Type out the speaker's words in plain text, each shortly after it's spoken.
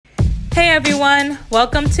Hey everyone,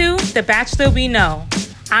 welcome to The Bachelor We Know.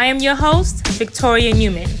 I am your host, Victoria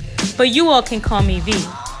Newman, but you all can call me V.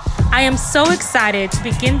 I am so excited to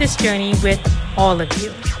begin this journey with all of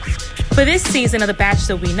you. For this season of The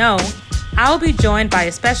Bachelor We Know, I'll be joined by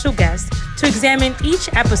a special guest to examine each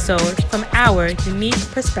episode from our unique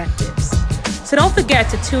perspectives. So don't forget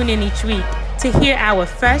to tune in each week to hear our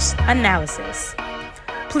fresh analysis.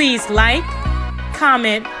 Please like,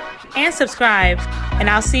 comment, and subscribe, and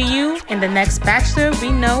I'll see you in the next Bachelor We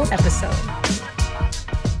Know episode.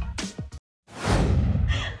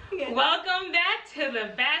 Welcome back to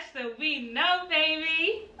the Bachelor We Know,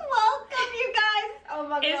 baby. Welcome, you guys. Oh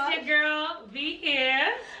my god. It's your girl, V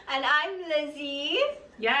here. And I'm Lizzie.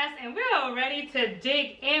 Yes, and we're all ready to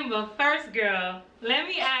dig in, but first, girl, let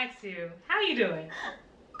me ask you, how you doing?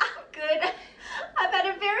 I'm good. I've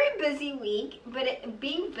had a very busy week, but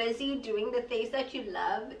being busy doing the things that you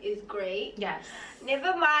love is great. Yes.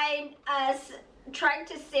 Never mind us trying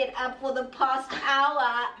to set up for the past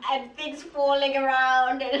hour and things falling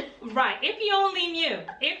around. Right. If you only knew.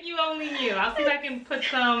 If you only knew. I'll see if I can put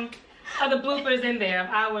some other bloopers in there of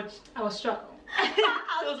our struggle.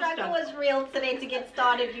 Our struggle was real today to get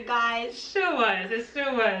started, you guys. Sure was. It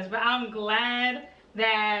sure was. But I'm glad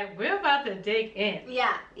that we're about to dig in.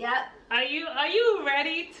 Yeah. Are you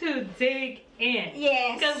ready to dig in?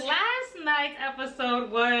 Yes. Because last night's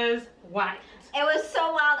episode was wild. It was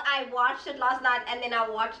so wild. I watched it last night and then I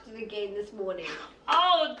watched it again this morning.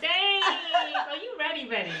 Oh, dang. Are you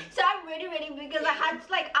ready? So I'm ready because I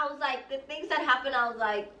was like, the things that happened, I was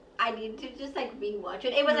like, I need to just like rewatch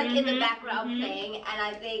it. It was like in the background playing, and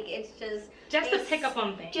I think it's just to pick up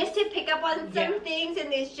on things. Just to pick up on some things,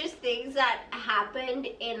 and there's just things that happened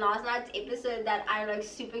in last night's episode that I'm like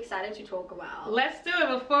super excited to talk about. Let's do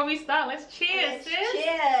it. Before we start, let's cheers, sis.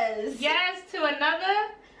 Cheers. Yes, to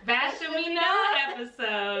another Bachelor We Know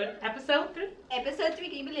episode. Episode 3? Episode 3,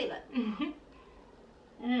 can you believe it?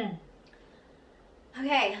 Mm.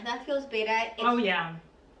 Okay, that feels better. Oh yeah.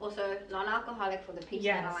 Also, non-alcoholic for the people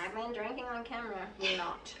that are like, man, drinking on camera. We're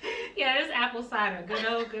not. Yeah, it's apple cider. Good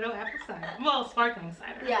old apple cider. Well, sparkling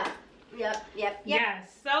cider. Yeah. Yep. Yes.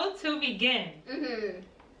 So to begin,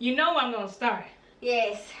 you know I'm gonna start.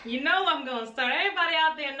 Yes. You know I'm gonna start. Everybody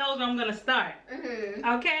out there knows I'm gonna start.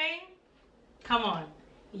 Okay? Come on.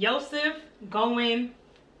 Yosef going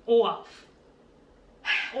off.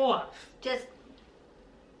 Just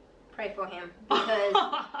pray for him, because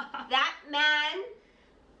that man,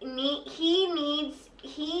 he needs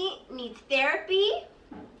therapy.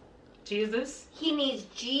 Jesus. He needs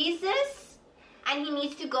Jesus, and he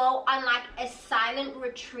needs to go on like a silent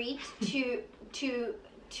retreat to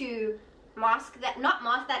not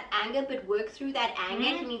mask that anger, but work through that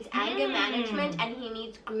anger. He needs anger management, and he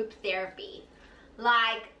needs group therapy.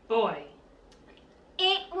 Like, boy,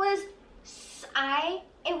 it was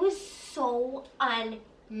so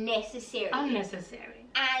unnecessary.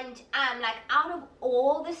 And like, out of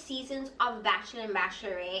all the seasons of Bachelor and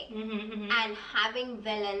Bachelorette, and having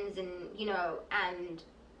villains and and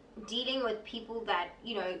dealing with people that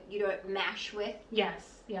you don't mash with.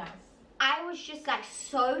 Yes. I was just like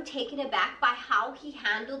so taken aback by how he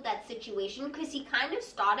handled that situation, because he kind of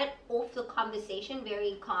started off the conversation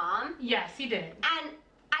very calm. Yes, he did. And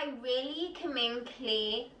I really commend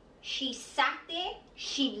Clare. She sat there,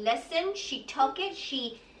 she listened, she took it,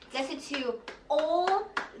 she listened to all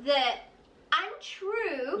the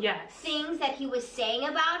untrue things that he was saying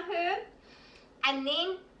about her. And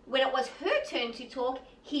then when it was her turn to talk,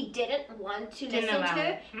 he didn't want to listen to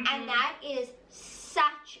her. And that is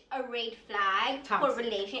such a red flag for a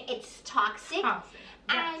relation. It's toxic.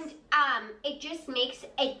 And it just makes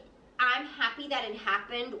it. I'm happy that it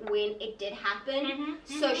happened when it did happen,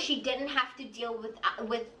 so she didn't have to deal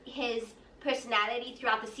with his personality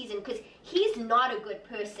throughout the season, because he's not a good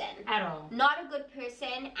person at all. Not a good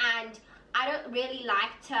person, and I don't really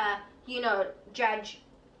like to judge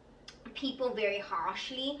people very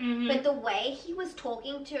harshly. But the way he was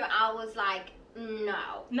talking to her, I was like,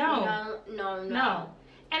 no.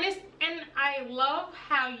 And I love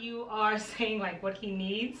how you are saying like what he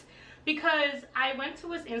needs, because I went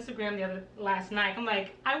to his Instagram last night. I'm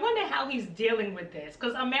like, I wonder how he's dealing with this,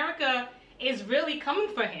 because America is really coming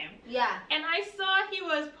for him. Yeah. And I saw he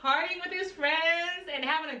was partying with his friends and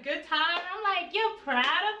having a good time. I'm like, you're proud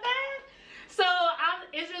of that? So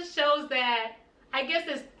it just shows that I guess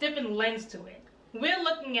there's different lens to it. We're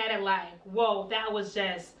looking at it like, whoa, that was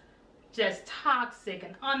just toxic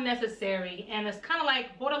and unnecessary, and it's kind of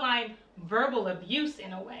like borderline verbal abuse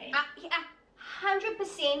in a way.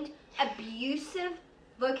 100% abusive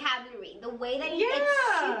vocabulary, the way that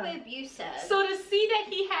it's super abusive. So to see that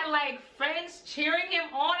he had like friends cheering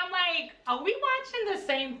him on, I'm like, are we watching the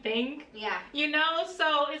same thing? Yeah. You know,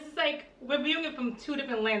 so it's just like we're viewing it from two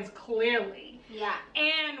different lenses, clearly. Yeah.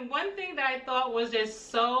 And one thing that I thought was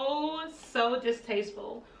just so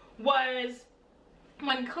distasteful was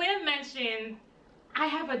when Claire mentioned, I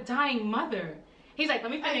have a dying mother. He's like,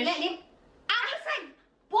 let me finish. I was like,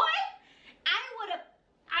 boy, I would have.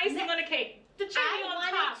 Icing on the cake. The cherry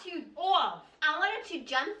on top. Off. I wanted to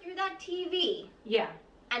jump through that TV. Yeah.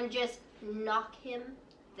 And just knock him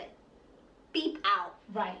the beep out.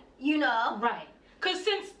 Right. You know? Right. Because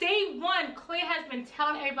since day one, Claire has been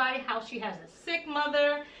telling everybody how she has a sick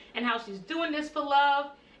mother and how she's doing this for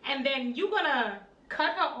love. And then you're going to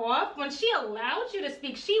cut her off? When she allowed you to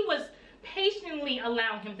speak, she was patiently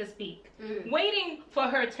allowing him to speak. Waiting for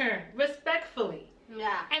her turn. Respectfully.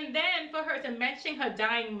 Yeah. And then for her to mention her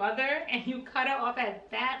dying mother and you cut her off at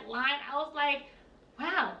that line, I was like,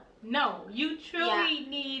 wow, no, you truly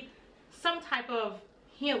need some type of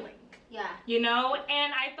healing. Yeah. You know?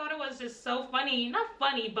 And I thought it was just so funny. Not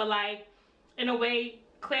funny, but like, in a way,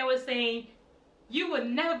 Claire was saying, you would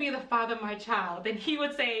never be the father of my child. And he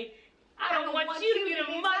would say, I don't want you to be the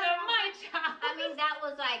mother of my child. I mean, that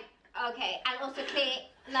was like, okay. And also, Claire,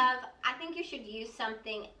 love, I think you should use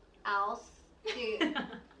something else. To,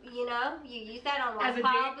 you know, you use that on Juan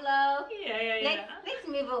Pablo. Yeah. Let's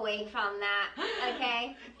move away from that,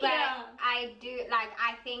 okay? But I do, like,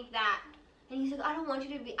 I think that, and he's like, I don't want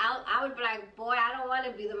you to be, I would be like, boy, I don't want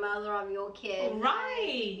to be the mother of your kid. Right.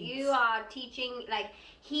 Like, you are teaching, like,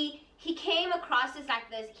 he came across as like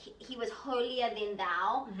this, he was holier than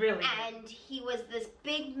thou. Really? And he was this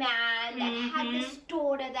big man that had this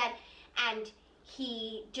daughter that, and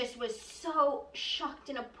he just was so shocked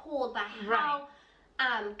and appalled by how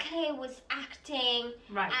Claire was acting.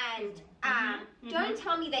 Right. And don't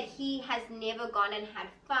tell me that he has never gone and had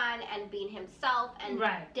fun and been himself and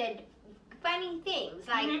did funny things.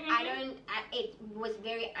 Like I don't. It was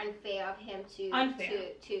very unfair of him to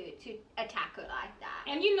attack her like that.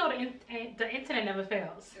 And you know the internet never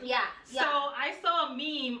fails. Yeah. So I saw a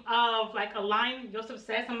meme of like a line Joseph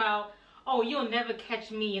says about, oh, you'll never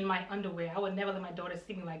catch me in my underwear. I would never let my daughter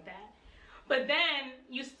see me like that. But then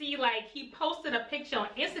you see, like, he posted a picture on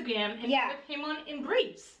Instagram and with him in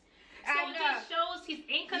briefs. So it just shows he's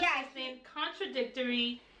inconsistent,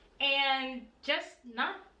 contradictory, and just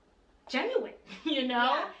not genuine, you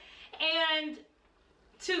know? And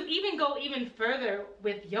to even go even further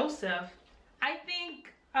with Joseph, I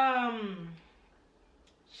think, So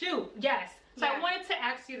I wanted to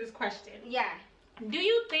ask you this question. Yeah. Do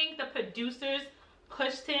you think the producers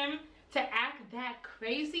pushed him to act that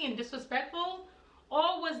crazy and disrespectful?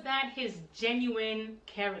 Or was that his genuine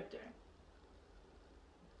character?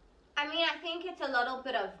 I mean, I think it's a little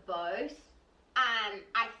bit of both.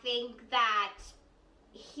 I think that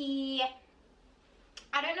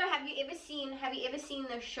I don't know, have you ever seen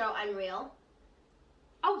the show Unreal?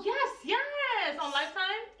 Oh yes, on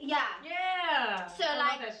Lifetime? Yeah. So I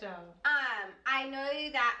like love that show. I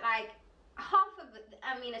know that like half of it,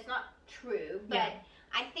 I mean, it's not true, but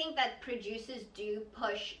I think that producers do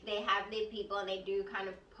push. They have their people, and they do kind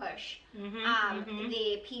of push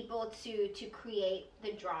their people to create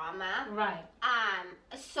the drama. Right.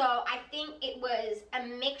 So I think it was a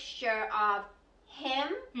mixture of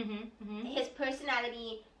him, his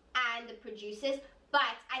personality, and the producers.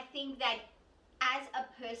 But I think that as a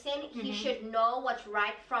person, he should know what's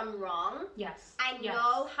right from wrong. Yes. And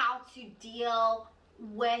know how to deal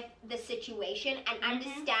with the situation and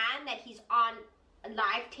understand that he's on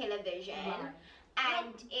live television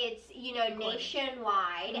and it's, you know,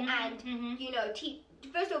 nationwide and you know,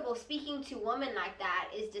 first of all, speaking to women like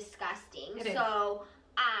that is disgusting. So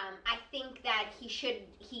I think that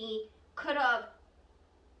he could have,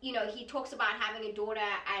 you know, he talks about having a daughter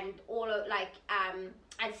and all of like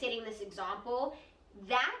and setting this example.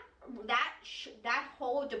 That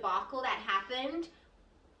whole debacle that happened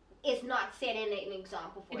is not setting an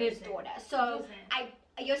example for his daughter. So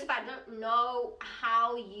Joseph, I don't know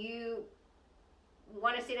how you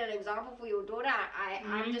want to set an example for your daughter.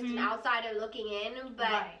 I'm just an outsider looking in,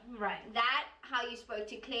 but that how you spoke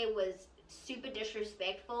to Claire was super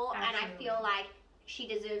disrespectful. Absolutely. And I feel like she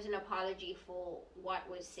deserves an apology for what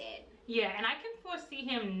was said. Yeah, and I can foresee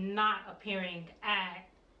him not appearing at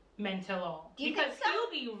Mental because he'll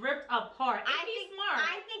be ripped apart. He's smart.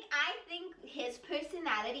 I think his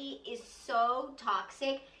personality is so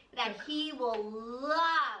toxic that he will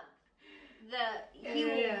love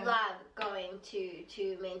love going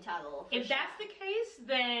to Mental. If that's the case,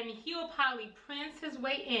 then he will probably prance his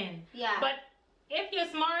way in. Yeah. But if you're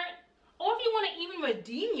smart, Or if you want to even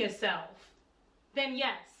redeem yourself, then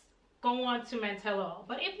yes, go on to Mantello.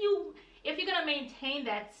 But if you're gonna maintain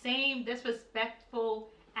that same disrespectful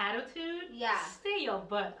attitude, stay your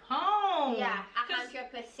butt home. Yeah,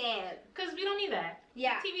 100%. Because we don't need that.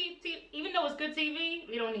 Yeah. TV, even though it's good TV,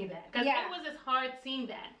 we don't need that. Because it was just hard seeing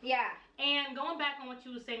that. Yeah. And going back on what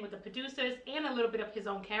you were saying with the producers and a little bit of his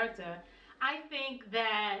own character, I think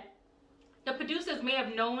that the producers may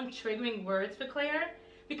have known triggering words for Claire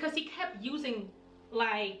because he kept using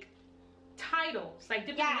like titles, like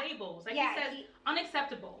different labels. Like he says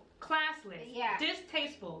unacceptable, classless,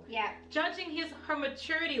 distasteful, judging her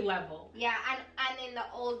maturity level. Yeah, and then the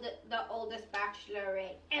oldest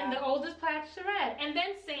bachelorette. And the oldest bachelorette. And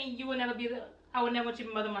then saying you will never be I would never want you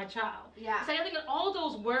to mother my child. Yeah. So I think that all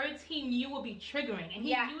those words he knew would be triggering, and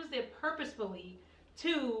he used it purposefully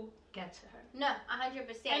to get to her. No,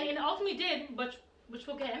 100%. And it ultimately did, which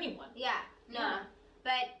will get anyone. Yeah, no.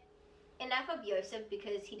 But enough of Joseph,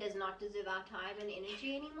 because he does not deserve our time and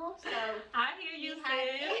energy anymore. So I hear you, sis.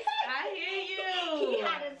 I hear you. He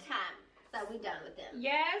had his time. So we're done with him.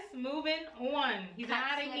 Yes, moving on. He's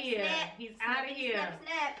out of here. He's out of here.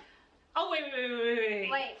 Snap. Oh, wait.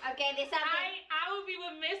 Wait, okay, there's something. I would be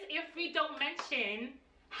remiss if we don't mention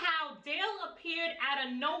how Dale appeared out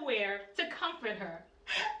of nowhere to comfort her.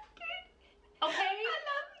 Okay? I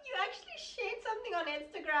love you actually shared something on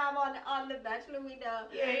Instagram on The Bachelor We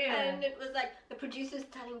Know. Yeah. And it was like the producers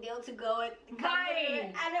telling Dale to go and come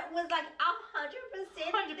right. And it was like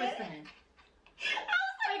 100%. 100%. I was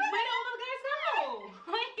like, where did all those guys go?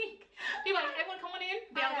 Like, be like, everyone come on in,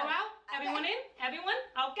 Dale go out, everyone in, everyone,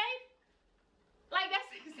 okay? Like,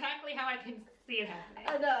 that's exactly how I can see it happening.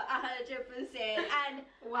 I know, 100%. And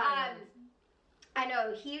wow. I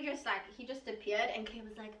know, he just appeared and Kay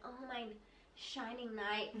was like, oh my shining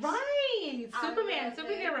knight. Right! Superman,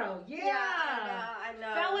 superhero. Yeah. I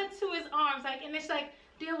know. Fell into his arms, like, and it's like,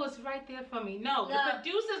 Dale was right there for me. No, the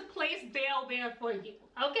producers placed Dale there for you.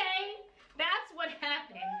 Okay? That's what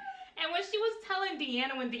happened. And when she was telling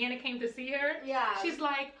Deanna, when Deanna came to see her, she's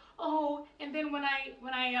like, oh, and then when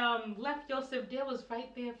I left Joseph, Dale was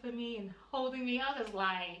right there for me and holding me. I was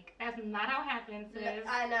like, that's not how it happened, sis.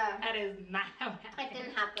 I know. That is not how it happened. It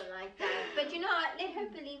didn't happen like that. But you know what? Let her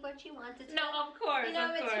believe what she wants. No, of course. You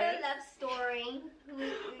know, it's her love story.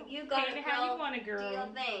 You got to how you want a girl. Do your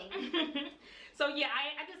thing. So yeah,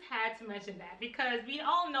 I just had to mention that because we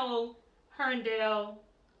all know her and Dale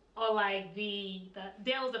are like the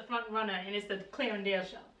Dale's the front runner and it's the Clare and Dale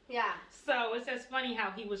show. Yeah. So it's just funny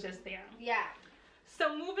how he was just there. Yeah.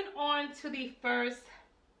 So moving on to the first,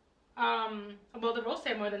 the rose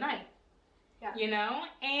ceremony of the night. Yeah. You know,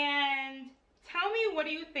 and tell me, what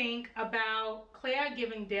do you think about Clare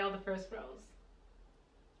giving Dale the first rose?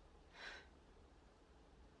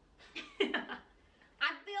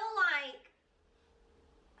 I feel like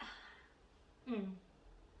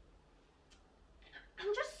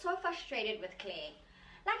I'm just so frustrated with Clare.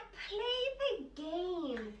 Like, play the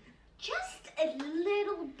game just a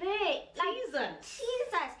little bit. Tease us.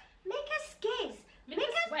 Tease us. Make us guess. Make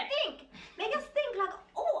us sweat. think. Make us think like,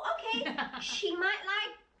 oh, okay, she might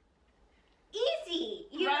like easy.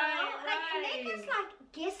 You know? Like, make us like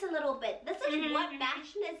guess a little bit. This is what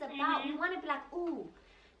Bachelor is about. We want to be like, ooh,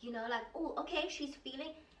 you know, like, ooh, okay, she's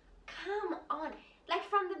feeling. Come on. Like,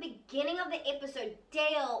 from the beginning of the episode,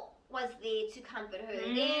 Dale was there to comfort her.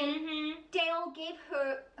 Then Dale gave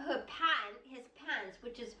her his pants,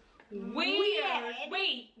 which is weird.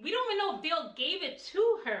 Wait, we don't even know if Dale gave it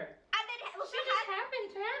to her. And then she just happened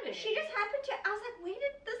to have it. She just happened to. I was like, where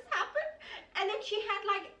did this happen? And then she had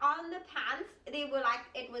like on the pants. They were like,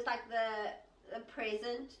 it was like the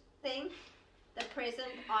present thing, the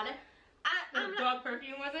present on it. Dog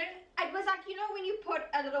perfume, was it? It was like, you know when you put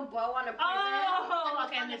a little bow on a present? Oh,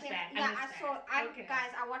 okay, I missed that. I saw.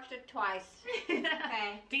 Guys, I watched it twice.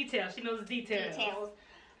 Okay. Details. She knows details.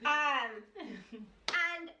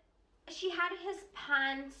 And she had his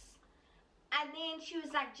pants, and then she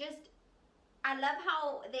was like, I love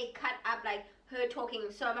how they cut up like her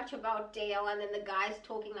talking so much about Dale, and then the guys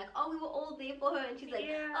talking like, oh, we were all there for her, and she's like,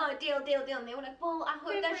 oh, Dale, and they were like, well, I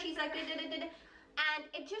hope that she's like, and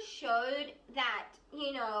it just showed that,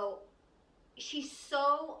 you know, she's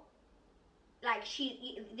so, like,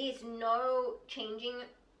 there's no changing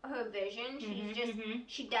her vision. She's just,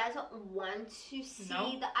 she doesn't want to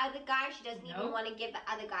see the other guy. She doesn't even want to give the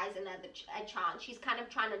other guys a chance. She's kind of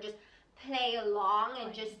trying to just play along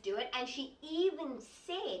and just do it. And she even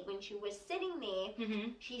said, when she was sitting there,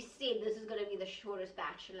 she said this is going to be the shortest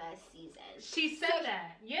Bachelor season. She said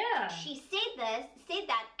that, yeah. She said that,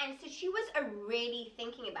 and so she was already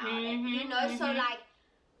thinking about it, you know. So like,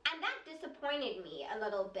 and that disappointed disappointed me a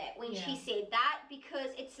little bit when she said that,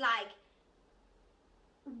 because it's like,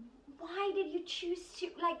 why did you choose to,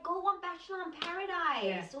 like, go on Bachelor in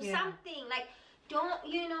Paradise or something? Like, don't,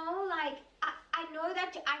 you know, like, I know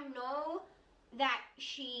that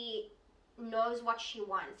she knows what she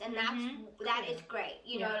wants, and that is great.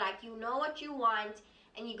 You know, like, you know what you want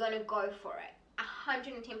and you're gonna go for it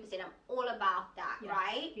 110%. I'm all about that,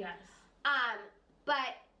 right? Yes.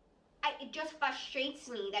 But it just frustrates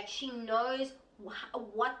me that she knows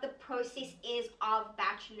what the process is of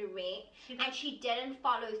Bachelorette, and she didn't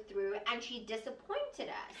follow through, and she disappointed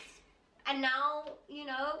us. And now, you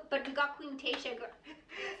know, but we got Queen Tayshia.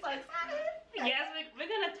 So excited. Yes, we're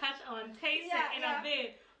gonna touch on Tayshia in a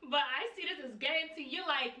bit. But I see this as getting to you,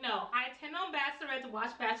 like, no, I attend on Bachelorette to watch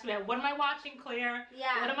Bachelorette. What am I watching, Claire?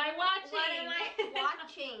 Yeah. What am I watching? What am I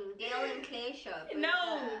watching? Dale and Clare show.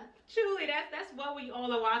 No, truly, that's what we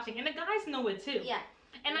all are watching. And the guys know it too. Yeah.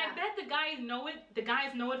 And I bet the guys know it. The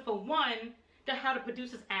guys know it for one, how the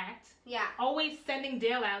producers act. Yeah. Always sending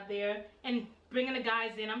Dale out there and bringing the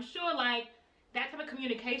guys in. I'm sure, like, that type of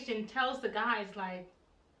communication tells the guys, like,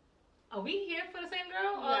 are we here for the same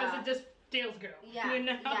girl? Or is it just Dale's girl? Yeah. You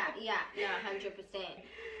know? Yeah, 100%.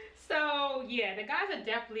 So, yeah, the guys are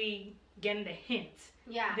definitely getting the hint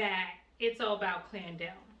that it's all about Clare and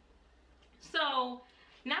Dale. So,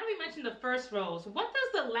 now that we mentioned the first rose, what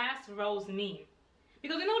does the last rose mean?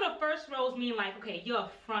 Because we know the first rose mean, like, okay, you're a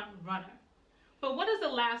front runner. But what does the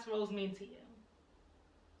last rose mean to you?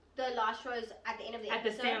 The last rose at the end of the episode?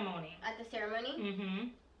 At the ceremony. At the ceremony? Mm-hmm.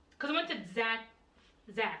 Because we went to Zach,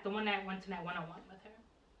 the one that went to that one-on-one with her.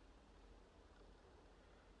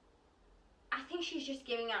 I think she's just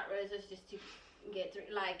giving out roses just to get through.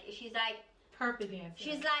 Like, she's like... Perfect answer.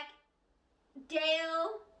 She's like,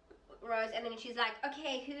 Dale, Rose, and then she's like,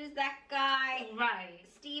 okay, who's that guy? Right.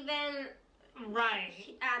 Steven... Right.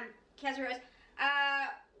 He has a rose.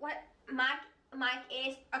 What? Mike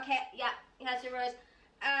is okay. Yeah, he has a rose.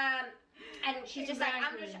 And she's just like,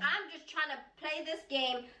 I'm just trying to play this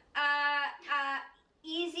game.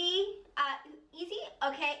 Easy.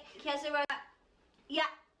 Okay, he has a rose. Yeah,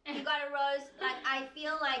 you got a rose. Like, I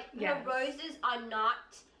feel like her roses are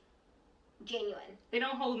not genuine. They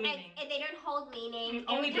don't hold meaning. And they don't hold meaning.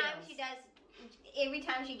 Only every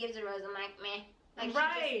time she gives a rose, I'm like, meh.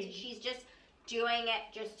 Like, she's just doing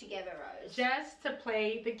it just to give a rose. Just to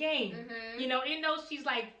play the game. You know, even though she's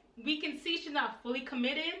like, we can see she's not fully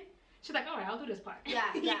committed. She's like, all right, I'll do this part.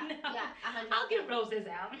 Yeah, you know? yeah. I'll give roses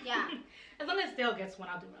out. Yeah. As long as Dale gets one,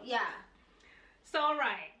 I'll do roses. Yeah. So, all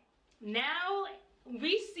right. Now,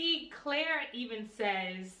 we see Claire even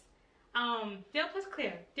says, Dale plus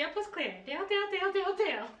Claire. Dale plus Claire. Dale.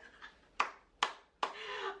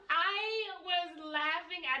 I was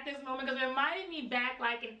laughing at this moment because it reminded me back,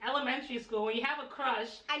 like, in elementary school when you have a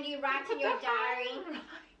crush. And you write in your diary,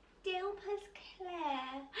 Dale plus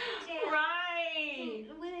Claire. Dale. Right.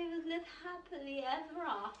 We live happily ever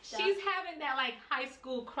after. She's having that, like, high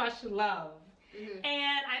school crush love.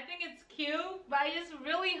 And I think it's cute, but I just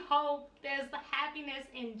really hope there's the happiness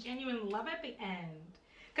and genuine love at the end.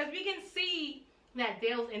 Because we can see that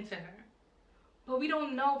Dale's into her. But we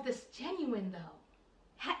don't know if it's genuine, though.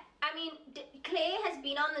 I mean, Claire has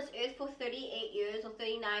been on this earth for 38 years or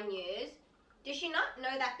 39 years. Does she not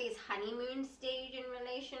know that there's honeymoon stage in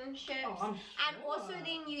relationships? Oh, I'm sure. And also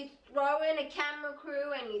then you throw in a camera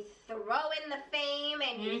crew and you throw in the fame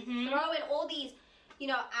and you throw in all these, you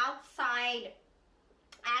know, outside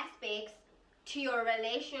aspects to your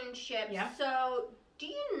relationship. Yeah. So do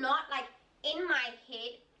you not, like, in my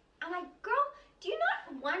head, I'm like, girl, do you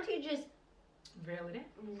not want to just reel it in,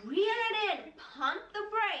 pump the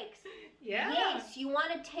brakes? Yes, you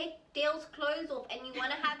want to take Dale's clothes off and you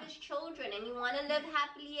want to have his children and you want to live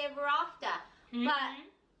happily ever after. But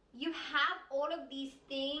you have all of these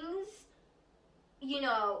things, you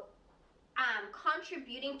know,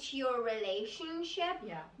 contributing to your relationship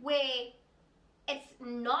where it's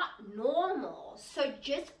not normal. So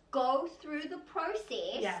just go through the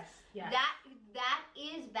process. Yes. That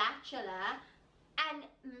is Bachelor. And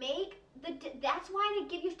that's why they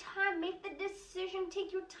give you time. Make the decision.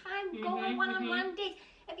 Take your time. Go on one-on-one dates.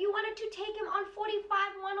 If you wanted to take him on 45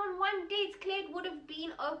 one-on-one dates, Claire would have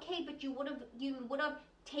been okay, but you would have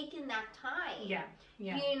taken that time. Yeah.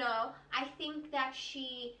 You know, I think that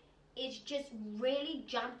she is just really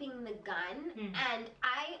jumping the gun. And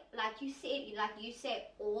I, like you say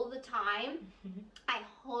all the time, I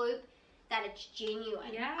hope that it's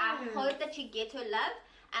genuine. I hope that you get her love.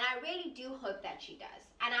 And I really do hope that she does.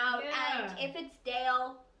 And if it's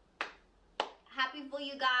Dale, happy for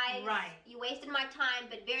you guys. Right. You wasted my time,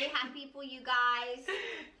 but very happy for you guys.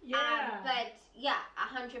 Yeah. But yeah,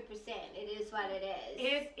 100%. It is what it is.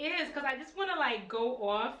 It is, because I just want to like go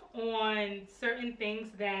off on certain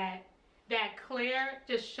things that Claire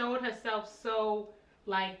just showed herself so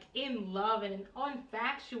like in love and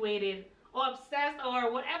infatuated or obsessed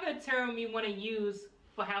or whatever term you want to use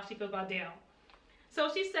for how she feels about Dale. So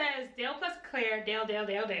she says Dale plus Claire, Dale, Dale,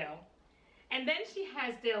 Dale, Dale. And then she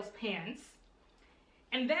has Dale's pants.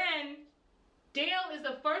 And then Dale is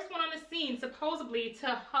the first one on the scene supposedly to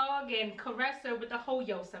hug and caress her with the whole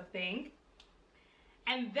Yosef thing.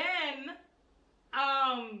 And then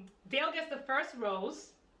Dale gets the first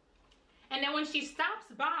rose. And then when she stops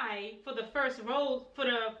by for the first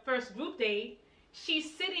group date, she's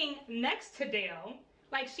sitting next to Dale.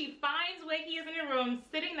 Like, she finds where he is in the room,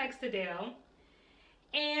 sitting next to Dale.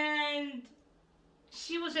 And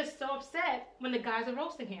she was just so upset when the guys are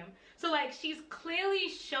roasting him. So like, she's clearly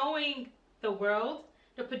showing the world,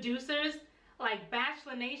 the producers, like,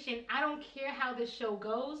 Bachelor Nation, I don't care how this show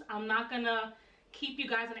goes. I'm not gonna keep you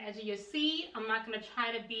guys on the edge of your seat. I'm not gonna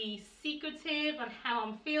try to be secretive on how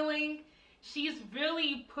I'm feeling. She's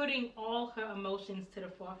really putting all her emotions to the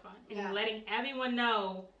forefront and letting everyone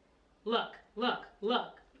know, look, look,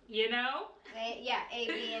 look, you know? Yeah, A,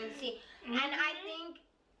 B, and C. And I think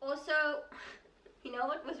also, you know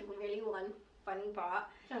what was really one funny part?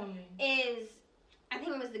 Tell me. Is, I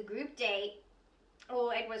think it was the group date,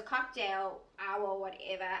 or it was cocktail hour or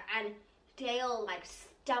whatever, and Dale like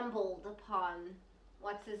stumbled upon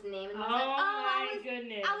what's his name, and was like, my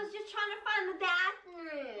goodness. I was just trying to find the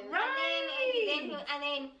bathroom. Right.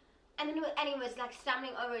 And he was like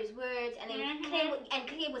stumbling over his words, and then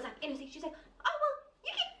Claire was like innocent. She's like, oh well,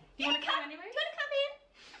 you want to come anyway? Do you want to come in?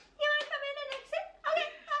 You want to come in and exit?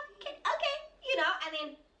 Okay, you know. And then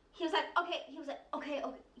he was like, okay,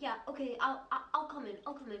 yeah, okay, I'll come in.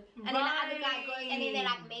 And then the other guy goes, and then they're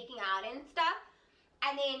like making out and stuff.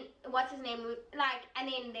 And then what's his name? Like, and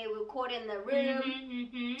then they were caught in the room.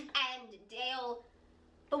 And Dale,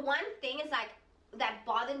 the one thing is like that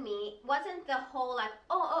bothered me wasn't the whole like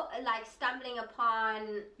like stumbling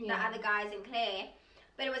upon the other guys and Claire,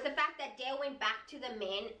 but it was the fact that Dale went back to the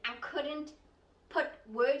men and couldn't put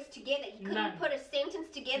words together. He couldn't put a sentence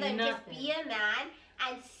together and just be a man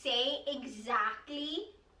and say exactly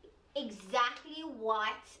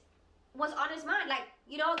what was on his mind. Like,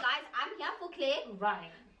 you know, guys, I'm here for Claire.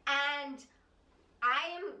 Right. And I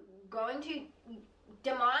am going to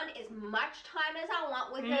demand as much time as I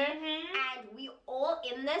want with her. And we all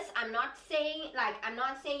in this. I'm not saying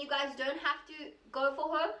you guys don't have to go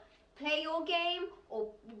for her. Play your game or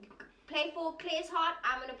play for Claire's heart.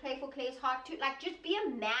 I'm gonna play for Claire's heart too. Like, just be a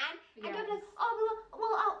man and don't be like, oh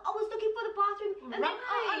well, I was looking for the bathroom. And then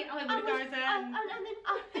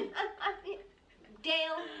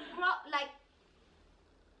Dale, like,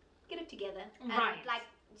 get it together. And, like,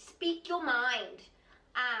 speak your mind.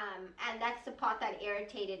 And that's the part that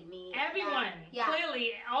irritated me. Everyone,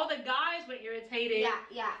 clearly, all the guys were irritated.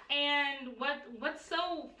 And what's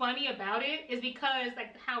so funny about it is because,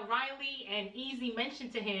 like, how Riley and Easy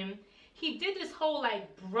mentioned to him, he did this whole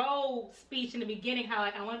like bro speech in the beginning, how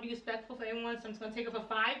like, I want to be respectful for everyone, so I'm just gonna take it for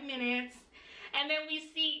 5 minutes. And then we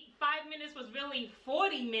see 5 minutes was really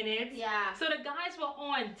 40 minutes. So the guys were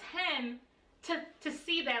on 10 to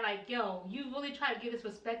see that, like, yo, you really try to give this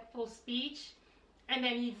respectful speech, and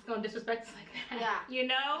then you just gonna disrespect us like that. You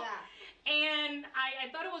know? And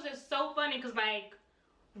I thought it was just so funny because, like,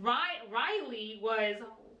 Riley was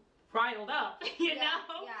riled up, you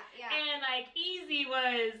know? And like Easy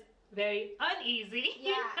was very uneasy.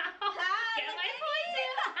 You know? Get my point?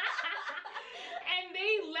 And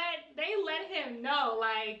they let him know,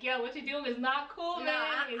 like, yo, what you're doing is not cool, man.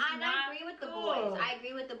 I agree with the boys. I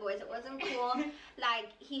agree with the boys. It wasn't cool.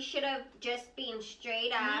 Like, he should have just been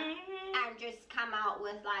straight up and just come out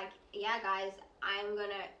with like, yeah, guys, I'm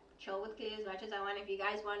gonna chill with Claire as much as I want. If you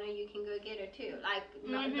guys want her, you can go get her too. Like,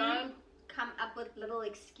 don't come up with little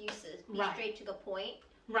excuses. Be straight to the point.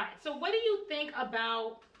 Right. So what do you think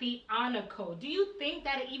about the honor code? Do you think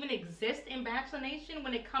that it even exists in Bachelor Nation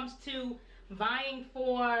when it comes to vying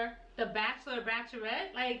for the Bachelor or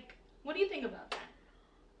Bachelorette? Like, what do you think about that?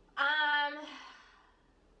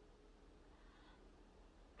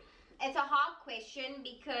 It's a hard question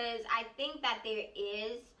because I think that there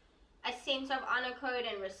is a sense of honor code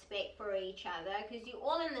and respect for each other because you're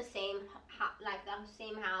all in the same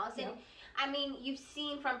house. And I mean, you've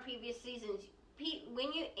seen from previous seasons,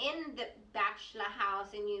 when you're in the bachelor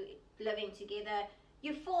house and you living together,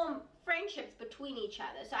 you form friendships between each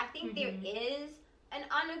other. So I think there is an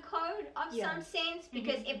honor code of some sense,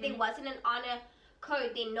 because if there wasn't an honor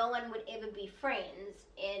code, then no one would ever be friends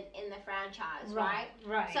in the franchise, right?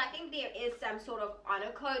 Right. So I think there is some sort of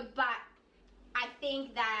honor code, but I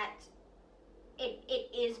think that it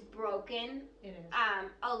is broken. It is.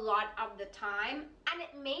 A lot of the time, and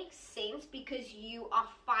it makes sense because you are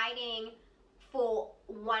fighting for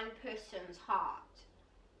one person's heart.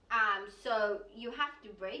 So you have to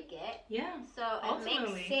break it. Yeah. So it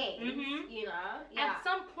makes sense, you know. Yeah. At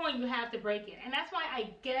some point, you have to break it, and that's why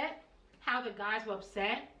I get how the guys were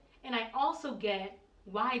upset, and I also get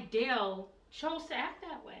why Dale chose to act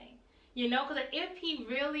that way. You know, because if he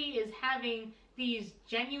really is having these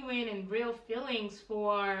genuine and real feelings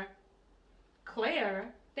for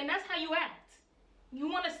Claire, then that's how you act. You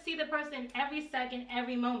want to see the person every second,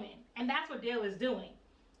 every moment, and that's what Dale is doing.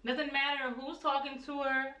 Doesn't matter who's talking to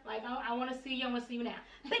her. Like, I want to see you. I want to see you now.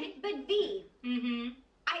 But V,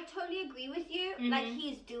 I totally agree with you. Like,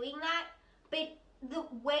 he's doing that, but the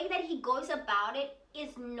way that he goes about it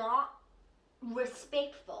is not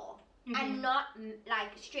respectful and not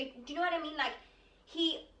like straight. Do you know what I mean? Like,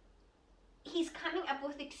 he's coming up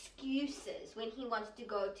with excuses when he wants to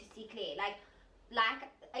go to see Claire. Like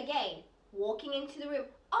again, walking into the room.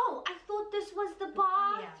 Oh, I thought this was the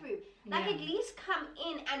bathroom. Like, at least come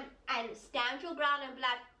in and stand your ground and be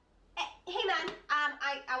like, hey man,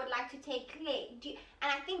 I would like to take Claire.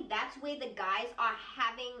 And I think that's where the guys are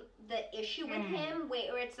having the issue with him,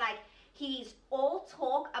 where it's like he's all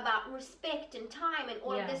talk about respect and time and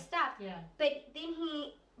all of this stuff. Yeah. But then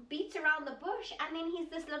he beats around the bush, and then he's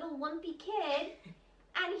this little wimpy kid,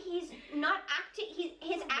 and he's not acting.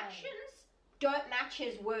 His actions don't match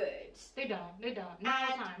his words. They don't. Not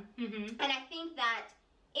all the time. And I think that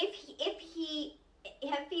if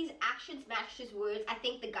his actions matched his words, I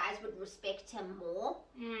think the guys would respect him more.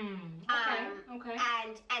 Okay.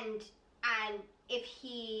 And if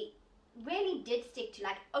he really did stick to,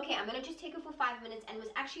 like, okay, I'm gonna just take her for 5 minutes, and was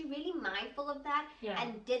actually really mindful of that,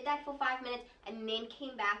 and did that for 5 minutes, and then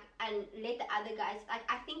came back and let the other guys, like,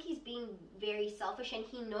 I think he's being very selfish, and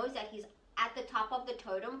he knows that he's at the top of the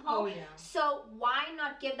totem pole. So why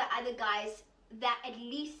not give the other guys that at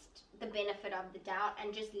least the benefit of the doubt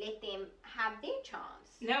and just let them have their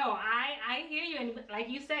chance? No, I hear you, and like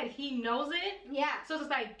you said, he knows it. Yeah. So it's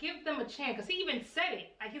like, give them a chance, because he even said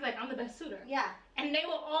it. Like, he's like, I'm the best suitor. Yeah. And they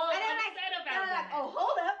were all upset about that. Like, oh,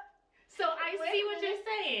 hold up. So I see what you're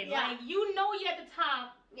saying. Yeah. Like, you know you're at the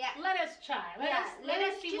top. Yeah. Let us try. Let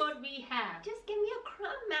us see what we have. Just give me a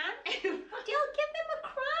crumb, man. Just give them a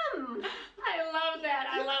crumb. I love that.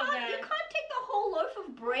 I love that. You can't take the whole loaf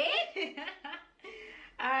of bread.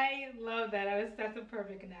 I love that. That's a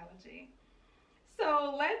perfect analogy.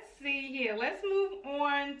 So let's see here. Let's move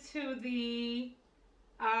on to the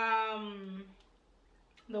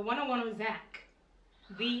one-on-one with Zach.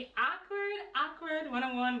 The awkward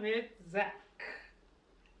one-on-one with Zach.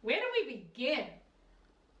 Where do we begin?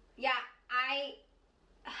 Yeah, I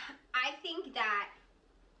think that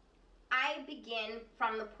I begin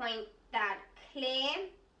from the point that Claire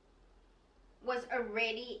was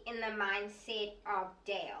already in the mindset of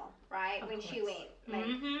Dale, right? When she went. Like,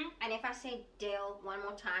 and if I say Dale one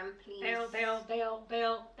more time, please. Dale. Oh Dale.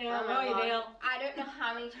 I don't know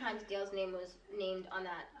how many times Dale's name was named on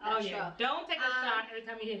that show. Don't take a shot every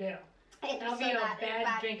time you hear Dale. That'll be a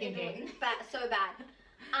bad drinking game. So bad.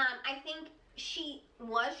 I think she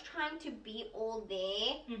was trying to be all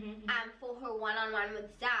there for her one-on-one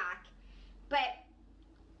with Zach, but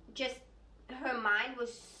just her mind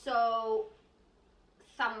was so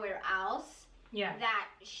somewhere else that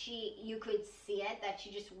you could see it, that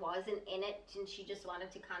she just wasn't in it, and she just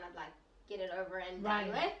wanted to kind of like get it over and done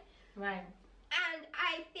with. Right. And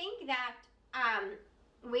I think that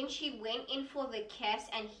when she went in for the kiss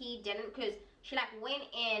and he didn't, because she like went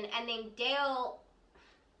in, and then Dale,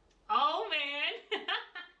 oh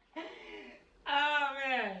man. Oh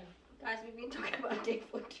man. Guys, we've been talking about Dale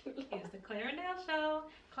for too long. It's the Clare and Dale show.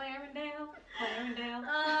 Clare and Dale.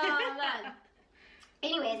 Oh man.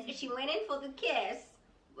 Anyways, she went in for the kiss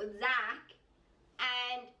with Zach,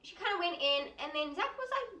 and she kind of went in, and then Zach was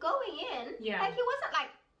like going in. Yeah. Like, he wasn't like,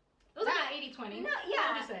 it was like 80-20. No,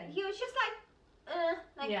 yeah. He was just like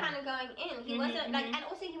kind of going in. He wasn't like, and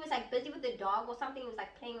also he was like busy with the dog or something. He was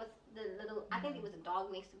like playing with the little, I think it was a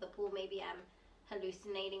dog next to the pool. Maybe I'm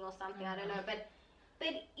hallucinating or something. I don't know. But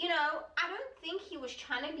you know, I don't think he was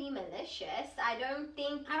trying to be malicious. I don't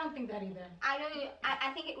think that either. I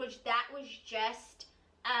think that was just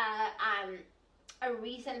a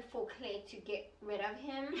reason for Claire to get rid of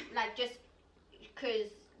him, like, just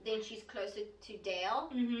because then she's closer to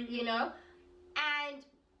Dale, you know. And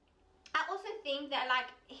I also think that like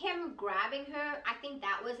him grabbing her, I think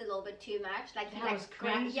that was a little bit too much. Like he that was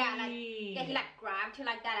cringy. He like grabbed her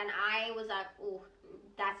like that, and I was like, oh,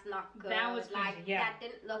 that's not good. That was cringy, like that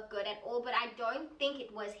didn't look good at all. But I don't think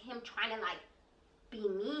it was him trying to like be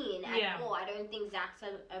mean at all. I don't think Zach's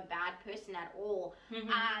a bad person at all.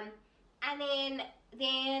 And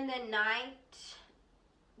then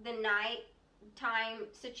the nighttime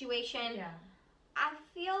situation, I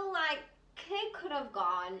feel like Claire could have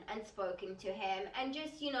gone and spoken to him and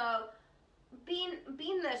just, you know, being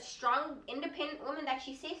the strong, independent woman that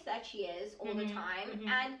she says that she is all the time,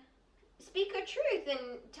 and speak her truth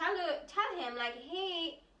and tell him like,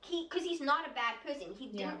 hey, because he's not a bad person. He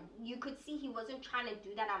didn't. You could see he wasn't trying to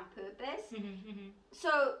do that on purpose.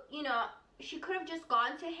 So, you know, she could have just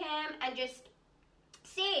gone to him and just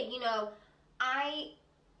said, you know, I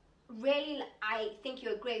think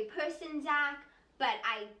you're a great person, Zach, but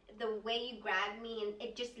the way you grabbed me, and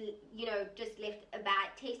it just, you know, just left a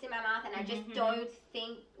bad taste in my mouth, and I just don't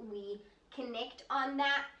think we connect on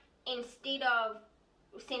that. Instead of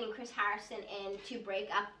sending Chris Harrison in to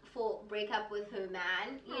break up with her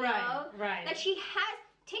man, you know? Right. That she has,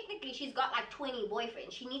 technically, she's got like 20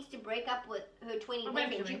 boyfriends. She needs to break up with her 20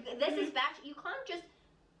 boyfriends. This is bad. You can't just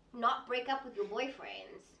not break up with your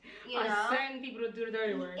boyfriends, you know? Send people to do the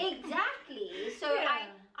dirty work. Exactly. So I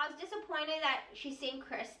was disappointed that she sent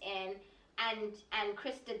Chris in and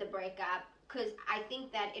Chris did the breakup, because I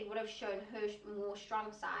think that it would have shown her more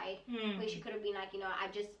strong side, where she could have been like, you know, I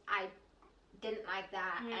didn't like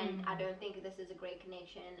that, and I don't think this is a great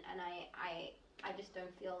connection, and I just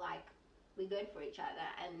don't feel like we're good for each other,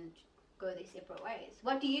 and go their separate ways.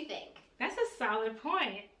 What do you think? That's a solid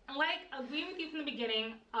point. Like, agree with you from the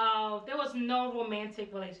beginning of there was no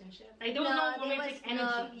romantic relationship. Like, there was no romantic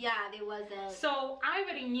energy. There wasn't. So I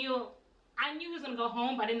already knew. I knew he was gonna go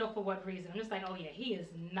home, but I didn't know for what reason. I'm just like, oh yeah, he is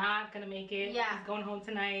not gonna make it. Yeah. He's going home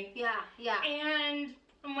tonight. Yeah. And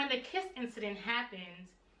when the kiss incident happened,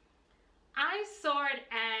 I saw it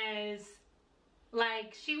as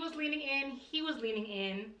like she was leaning in, he was leaning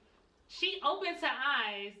in. She opens her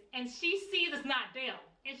eyes and she sees it's not Dale.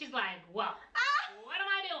 And she's like, well, what am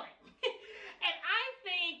I doing? And I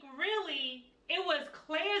think really it was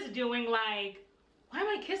Claire's doing, like, why am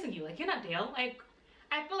I kissing you? Like, you're not Dale. Like,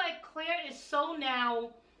 I feel like Claire is so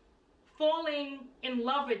now falling in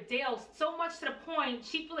love with Dale, so much to the point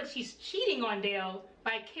she feels like she's cheating on Dale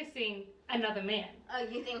by kissing another man. Oh,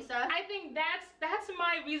 you think so? I think that's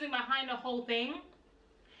my reason behind the whole thing.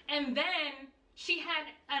 And then she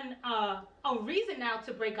had a reason now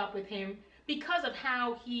to break up with him because of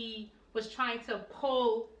how he was trying to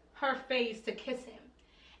pull her face to kiss him.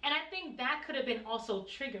 And I think that could have been also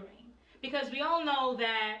triggering, because we all know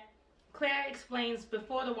that Claire explains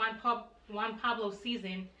before the Juan Pablo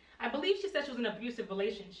season, I believe she said she was in an abusive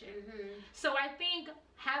relationship. So I think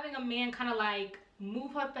having a man kind of like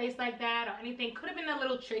move her face like that or anything could have been a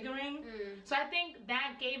little triggering. So I think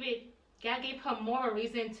that gave her more a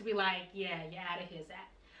reason to be like, yeah, you're out of here, Zach.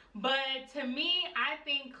 But to me, I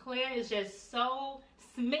think Claire is just so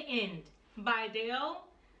smitten by Dale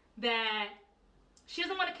that she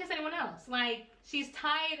doesn't want to kiss anyone else. Like, she's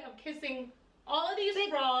tired of kissing all of these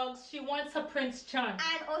frogs. She wants her Prince Charming.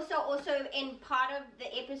 And also in part of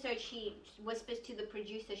the episode, she whispers to the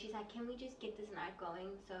producer, she's like, can we just get this night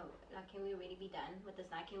going? So, like, can we really be done with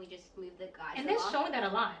this night? Can we just move the guys And they're showing that a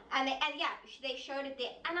lot. And they showed it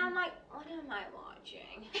there. And I'm like, what am I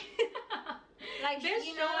watching? Like, they're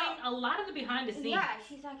showing a lot of the behind the scenes. Yeah,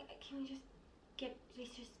 she's like, can we just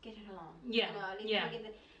let's just get it along? Yeah, you know,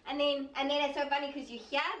 and then it's so funny because you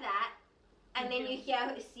hear that, and then you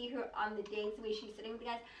see her on the dates where she's sitting with the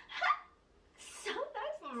guys. Ha! So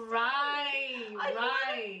nice. Right. Do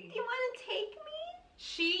you want to take me?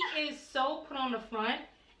 She is so put on the front,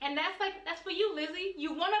 and that's for you, Lizzie.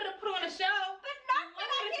 You want her to put on a show, but not when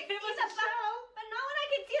I can see But not when I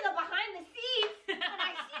can see the behind the scenes. When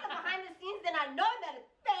I see the behind the scenes, then I know that it's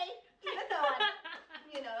fake. Even though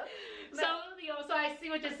you know. So I see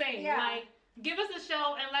what you're saying. Yeah. Like, give us a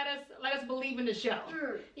show and let us believe in the show.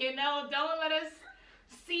 You know, don't let us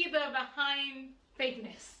see the behind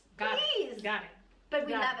fakeness. Got it. But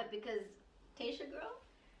we love it because Tasha girl,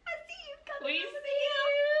 I see you coming over the hill.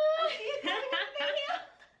 I see you coming over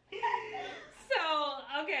the hill. So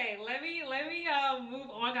okay, let me move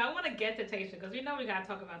on. I want to get to Tasha because we know we gotta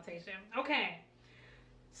talk about Tasha. Okay,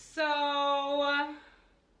 so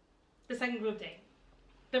the second group date,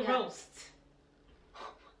 the roast.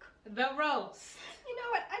 Oh my God. The roast. You know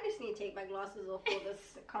what? I just need to take my glasses off for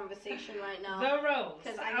this conversation right now. The roast.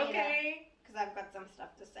 Because I've got some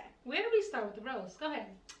stuff to say. Where do we start with the roast? Go ahead.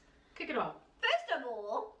 Kick it off. First of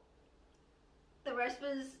all, the roast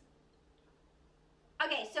was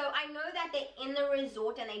Okay, so I know that they're in the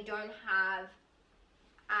resort and they don't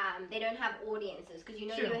have audiences, because you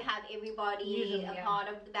know you have everybody Usually, a part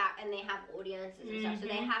of the back and they have audiences and stuff, so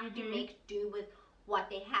they have to make do with what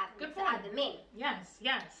they have with the other men. Yes,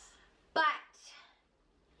 yes. But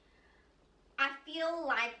I feel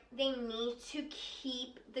like they need to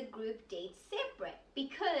keep the group dates separate,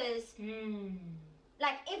 because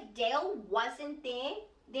like if Dale wasn't there,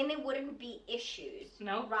 then there wouldn't be issues.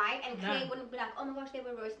 No. Right? And Claire wouldn't be like, oh my gosh, they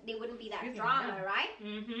were roasted. There wouldn't be that drama, right?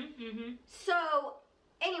 So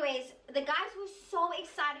anyways, the guys were so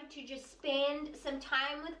excited to just spend some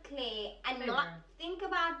time with Claire and not think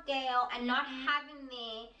about Dale and not have him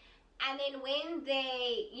there. And then when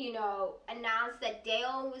they, you know, announced that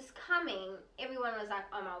Dale was coming, everyone was like,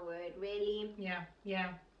 oh my word, really? Yeah,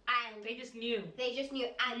 yeah. And they just knew. They just knew.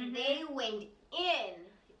 And they went in.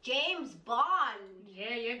 James Bond.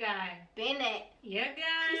 Yeah, your guy. Bennett. Your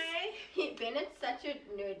guy. Bennett's such a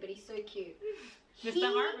nerd, but he's so cute.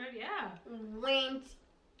 Mr. Harvard, yeah. Went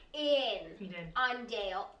in on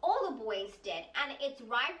Dale. All the boys did. And it's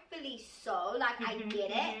rightfully so. Like, I get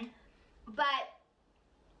it. But,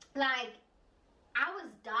 like, I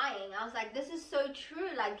was dying. I was like, this is so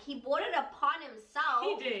true. Like, he brought it upon himself.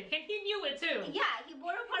 He did. And he knew it too. Yeah, he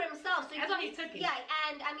brought it upon himself. So that's why he took it. Yeah,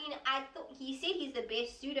 and I mean, I thought he said he's the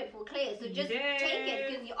best suited for Claire. So just take it,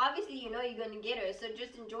 because obviously you know you're going to get her. So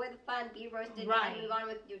just enjoy the fun, be roasted, and move on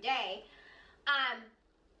with your day.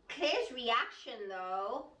 Claire's reaction,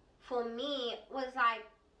 though, for me, was like,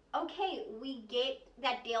 okay, we get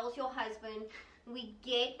that Dale's your husband. We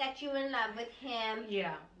get that you're in love with him.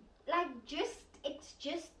 Yeah. Like, it's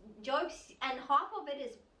just jokes, and half of it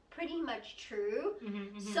is pretty much true.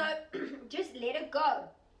 So just let it go.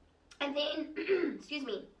 And then excuse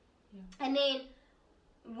me. And then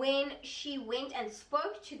when she went and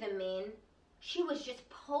spoke to the men, she was just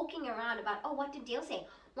poking around about, oh, what did Dale say?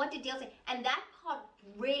 What did Dale say? And that part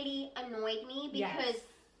really annoyed me, because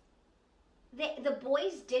the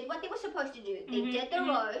boys did what they were supposed to do. They did the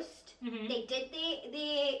roast. They did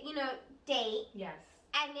their you know, date. Yes.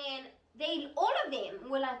 And then all of them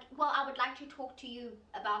were like, well, I would like to talk to you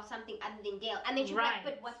about something other than Dale. And then she was like,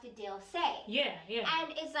 but what did Dale say? Yeah, yeah.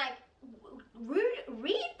 And it's like,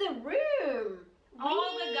 read the room.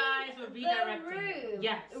 All the guys were redirecting.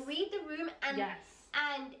 Yes. Read the room and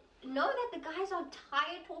know that the guys are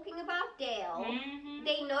tired talking about Dale.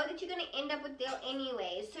 They know that you're going to end up with Dale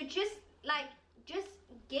anyway. So just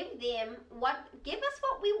give us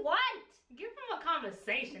what we want. Give them a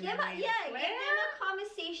conversation. Give them a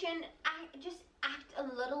conversation. Just act a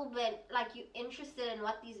little bit like you're interested in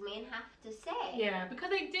what these men have to say. Yeah, because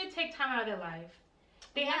they did take time out of their life.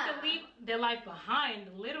 They had to leave their life behind,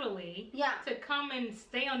 literally, to come and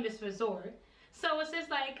stay on this resort. So it's just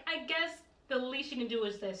like, I guess the least you can do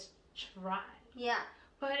is just try. Yeah.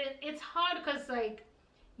 But it's hard because, like,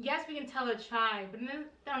 yes, we can tell her try, but then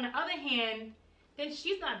on the other hand, then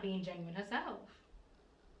she's not being genuine herself.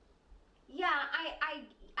 Yeah,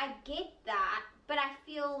 I get that, but I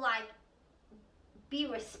feel like, be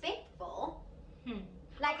respectful.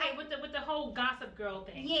 Like with the whole gossip girl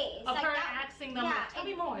thing. Yes. Of like her asking them, tell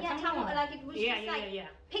me more. Yeah, tell me more. Like, it was just like,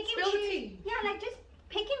 pick and choose. Yeah, like, just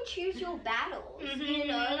pick and choose your battles. You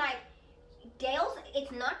know, like,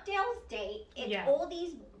 it's not Dale's date. It's all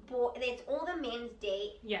these it's all the men's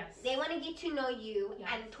date. Yes. They want to get to know you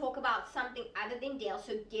and talk about something other than Dale,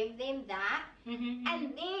 so give them that.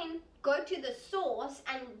 And then go to the source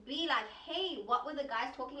and be like, hey, what were the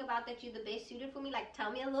guys talking about that you're the best suited for me? Like,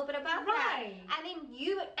 tell me a little bit about that. And then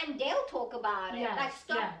you and Dale talk about it. Like,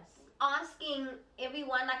 stop asking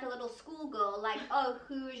everyone like a little schoolgirl, like, oh,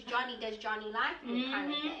 who's Johnny? Does Johnny like me?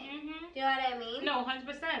 Kind of thing. Do you know what I mean? No,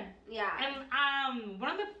 100%. Yeah. And one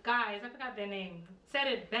of the guys, I forgot their name, said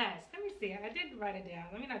it best. Let me see. I did write it down.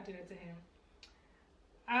 Let me not do that to him.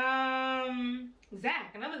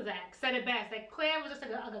 Zach, another Zach, said it best. Like, Claire was just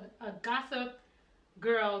like a gossip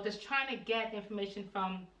girl just trying to get the information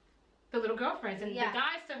from the little girlfriends. And the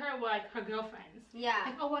guys to her were like her girlfriends. Yeah.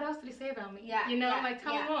 Like, oh, what else did he say about me? Yeah. You know, like,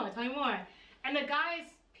 tell me more. And the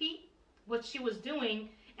guys peeped what she was doing,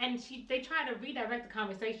 and they tried to redirect the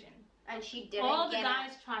conversation. And she didn't. All the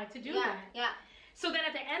guys tried to do that. Yeah. So then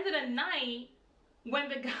at the end of the night, when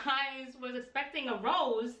the guys was expecting a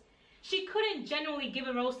rose, she couldn't genuinely give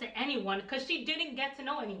a rose to anyone because she didn't get to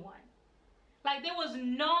know anyone. Like, there was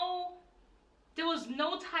no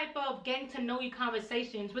type of getting to know you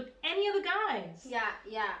conversations with any of the guys. Yeah,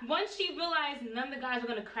 yeah. Once she realized none of the guys were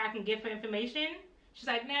gonna crack and give her information, she's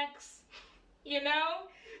like, next. You know?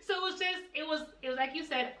 So it was like you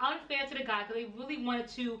said, unfair to the guy, because they really wanted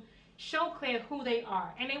to show Claire who they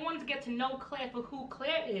are, and they wanted to get to know Claire for who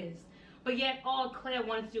Claire is. but yet all Claire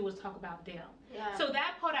wanted to do was talk about Dale. Yeah. So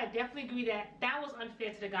that part, I definitely agree that was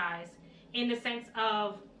unfair to the guys, in the sense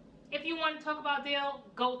of, if you want to talk about Dale,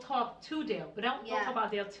 go talk to Dale, but don't talk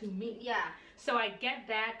about Dale to me. Yeah. So I get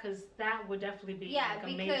that, because that would definitely be like a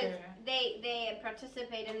major... because they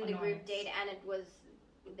participated in the group date, and it was,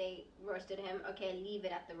 they roasted him. Okay, leave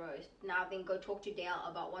it at the roast. Now then go talk to Dale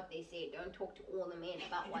about what they said. Don't talk to all the men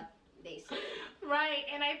about what they said. Right,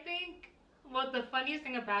 and I think what the funniest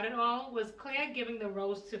thing about it all was Claire giving the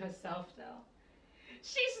roast to herself, though.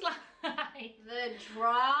 She's like... the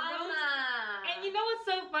drama. And you know what's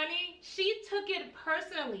so funny? She took it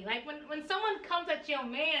personally. Like, when someone comes at your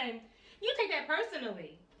man, you take that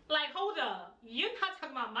personally. Like, hold up. You're not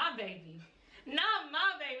talking about my baby. Not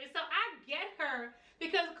my baby. So I get her,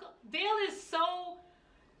 because Dale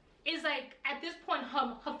is like, at this point,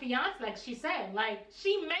 her fiance, like she said. Like,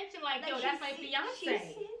 she mentioned, like yo, that's my fiance. She said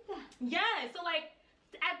that. Yeah, so like,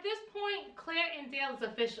 at this point, Claire and Dale is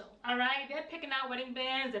official, all right? They're picking out wedding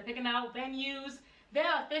bands, they're picking out venues,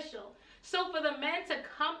 they're official. So for the men to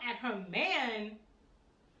come at her man,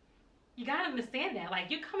 you gotta understand that.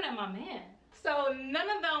 Like, you're coming at my man. So none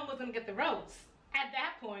of them was gonna get the roast at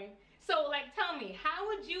that point. So like, tell me, how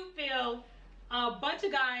would you feel a bunch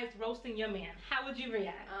of guys roasting your man? How would you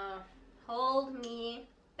react? Hold me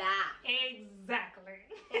back. Exactly.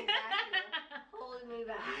 Hold me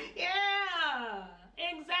back. Yeah,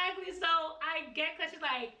 exactly. So I get that she's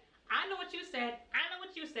like, I know what you said. I know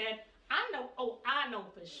what you said. I know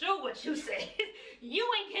for sure what you said. You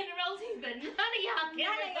ain't getting roses either. None of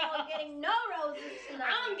y'all getting no roses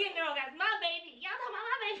tonight. I'm getting the roses. That's my baby. Y'all talking about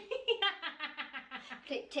my baby.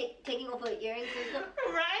 Taking off her earrings and stuff.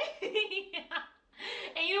 Right?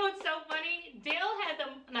 Yeah. And you know what's so funny? Dale had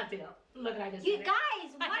them, not Dale. Look, I just You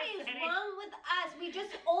guys, what is wrong with us? We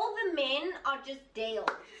just, all the men are just Dales.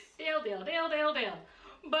 Dale.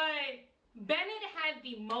 But Bennett had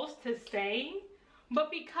the most to say,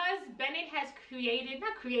 but because Bennett has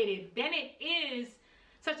Bennett is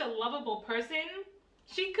such a lovable person,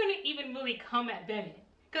 she couldn't even really come at Bennett.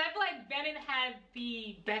 Because I feel like Bennett had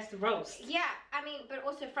the best roast. Yeah, I mean, but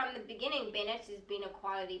also from the beginning, Bennett has been a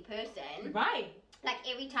quality person. Right. Like,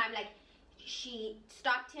 every time, like, she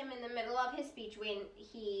stopped him in the middle of his speech when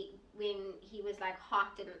he was, like,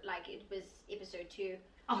 hot, and, like, it was episode 2.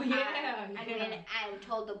 Oh, yeah, and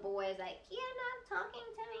told the boys, like, you're not talking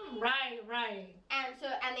to me. Right. And so,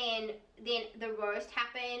 and then the roast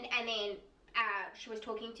happened, and then she was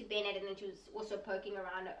talking to Bennett, and then she was also poking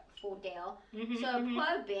around for Dale.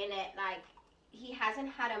 Poor Bennett, like, he hasn't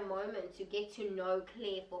had a moment to get to know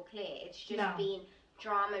Claire for Claire. It's just been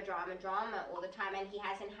drama all the time, and he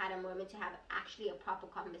hasn't had a moment to have actually a proper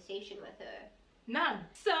conversation with her. None.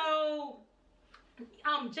 So,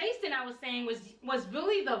 Jason, I was saying, was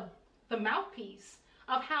really the mouthpiece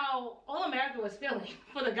of how all America was feeling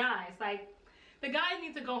for the guys. Like, the guys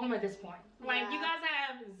need to go home at this point. Like, you guys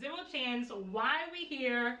have zero chance. Why are we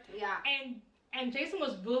here? Yeah. And Jason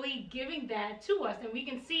was really giving that to us, and we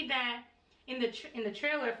can see that in the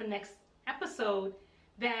trailer for next episode,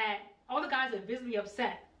 that all the guys are visibly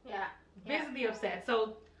upset. Yeah. Visibly upset.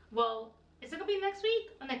 So, well, is it gonna be next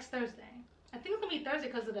week or next Thursday? I think it's gonna be Thursday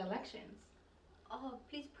because of the elections. Oh,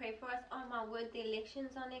 please pray for us. Oh my word, the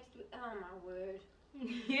elections are next week. Oh my word.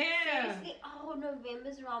 Yeah. Seriously? Oh,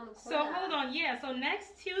 November's around the corner. So hold on, so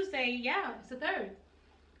next Tuesday, it's the 3rd.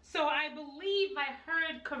 So I believe I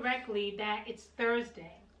heard correctly that it's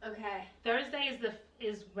Thursday. Okay. Thursday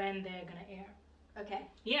is when they're gonna air. Okay.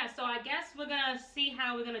 Yeah, so I guess we're gonna see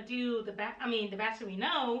how we're gonna do the Bachelor We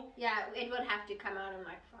Know. Yeah, it would have to come out on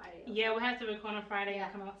like Friday. Yeah, we'll have to record on Friday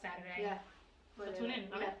and come out Saturday. Yeah. So tune in.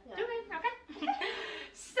 Okay. Yeah. Tune in. Okay.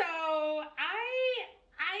 So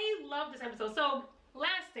I love this episode. So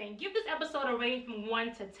last thing, give this episode a rating from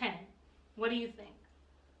 1 to 10. What do you think?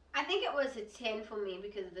 I think it was a 10 for me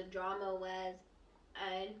because the drama was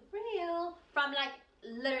unreal. From like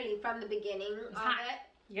literally from the beginning of it.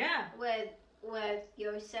 Yeah. With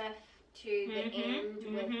Yosef to the end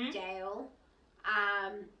with Dale.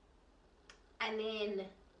 And then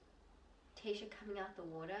Tasha coming out the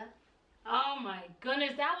water. Oh my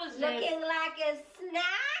goodness, that was looking like a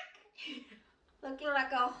snack. Looking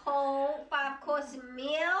like a whole 5-course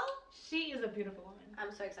meal. She is a beautiful woman.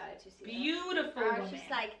 I'm so excited to see beautiful woman. She's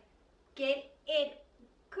like, get it,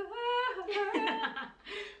 girl.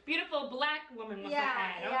 Beautiful black woman was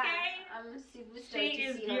add, okay? I'm super stoked She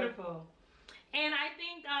is beautiful. And I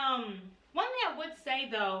think one thing I would say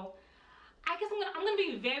though, I guess I'm gonna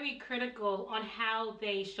be very critical on how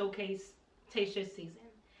they showcase Tasha's season,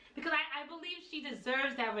 because I believe she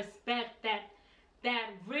deserves that respect, that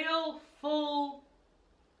real full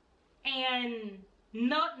and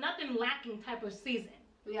nothing lacking type of season.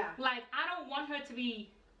 Yeah. Like, I don't want her to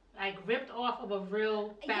be like ripped off of a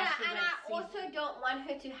real bachelorette and I season. also don't want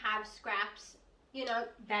her to have scraps, you know.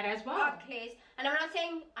 That as well. Clays. And I'm not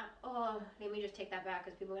saying, let me just take that back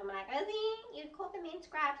because people are gonna be like, you call the men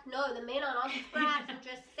scraps. No, the men are not scraps. I'm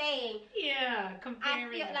just saying. Yeah, comparing.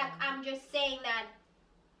 I feel like I'm just saying that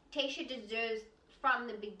Tayshia deserves from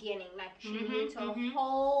the beginning. Like, she needs a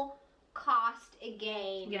whole cast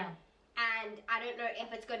again. Yeah. And I don't know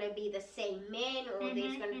if it's going to be the same men or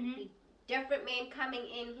there's going to be different men coming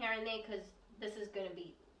in here and there, because this is going to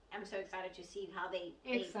be, I'm so excited to see how they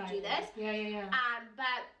do this. Yeah.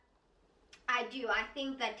 But I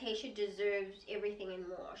think that Tayshia deserves everything and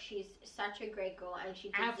more. She's such a great girl, and she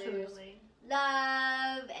deserves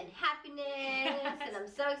love and happiness. And I'm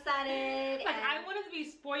so excited. Like, I wanted to be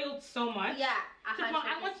spoiled so much. Yeah,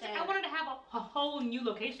 100%. I wanted to have a whole new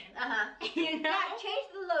location. You know? Yeah, change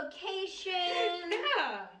the location.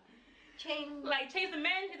 Yeah. Change the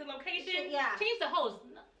men, change the location. Yeah. Change the host.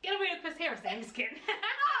 Get rid of Chris Harrison. I'm just kidding.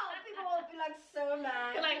 Oh, people will be like so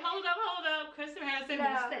mad. They're like, hold up. Chris Harrison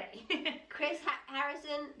will stay. Chris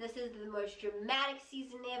Harrison, this is the most dramatic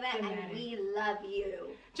season ever, and we love you.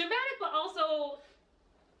 Dramatic, but also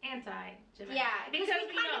anti-dramatic. Yeah, because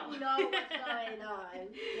we kind of know what's going on.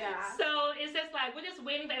 Yeah. So it's just like, we're just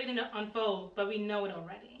waiting for everything to unfold, but we know it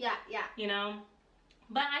already. Yeah. You know?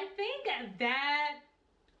 But I think that...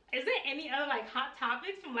 Is there any other like hot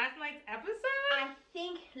topics from last night's episode? I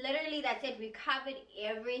think literally that's it. We covered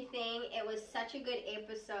everything. It was such a good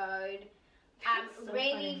episode. I'm so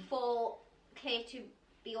ready funny. for Claire to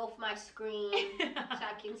be off my screen so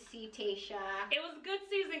I can see Tayshia. It was a good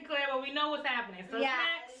season, Claire, but we know what's happening. So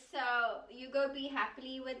next. So you go be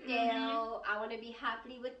happily with Dale. I want to be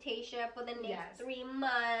happily with Tayshia for the next 3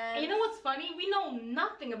 months. And you know what's funny? We know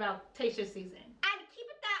nothing about Tayshia's season. And keep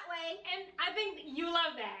it that way. And I think you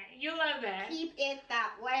love that. You love that. Keep it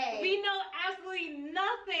that way. We know absolutely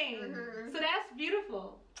nothing. So that's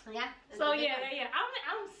beautiful. Yeah. So yeah.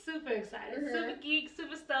 I'm super excited. Super geek,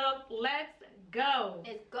 super stoked. Let's go.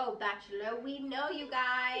 Let's go, Bachelor. We know you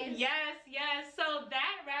guys. Yes. So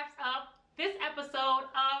that wraps up this episode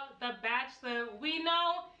of The Bachelor. We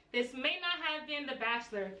know this may not have been The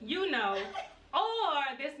Bachelor, you know,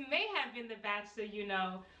 or this may have been The Bachelor, you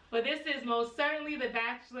know, but this is most certainly The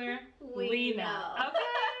Bachelor we know. Okay?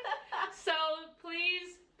 So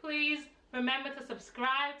please remember to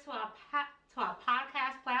subscribe to our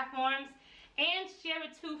podcast platforms and share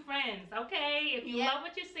it to friends, okay? If you love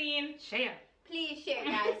what you're seeing, share. Please share,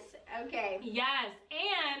 guys. Okay. Yes,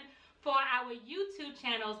 and for our YouTube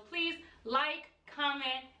channels, please like,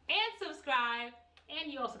 comment, and subscribe.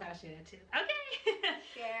 And you also gotta share that too, okay?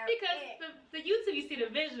 Share because the YouTube, you see the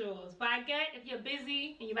visuals. But I get, if you're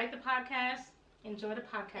busy and you like the podcast, enjoy the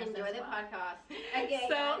podcast. Enjoy the podcast. Okay,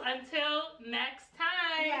 so guys. until next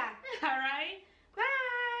time. Yeah. All right.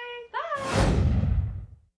 Bye. Bye.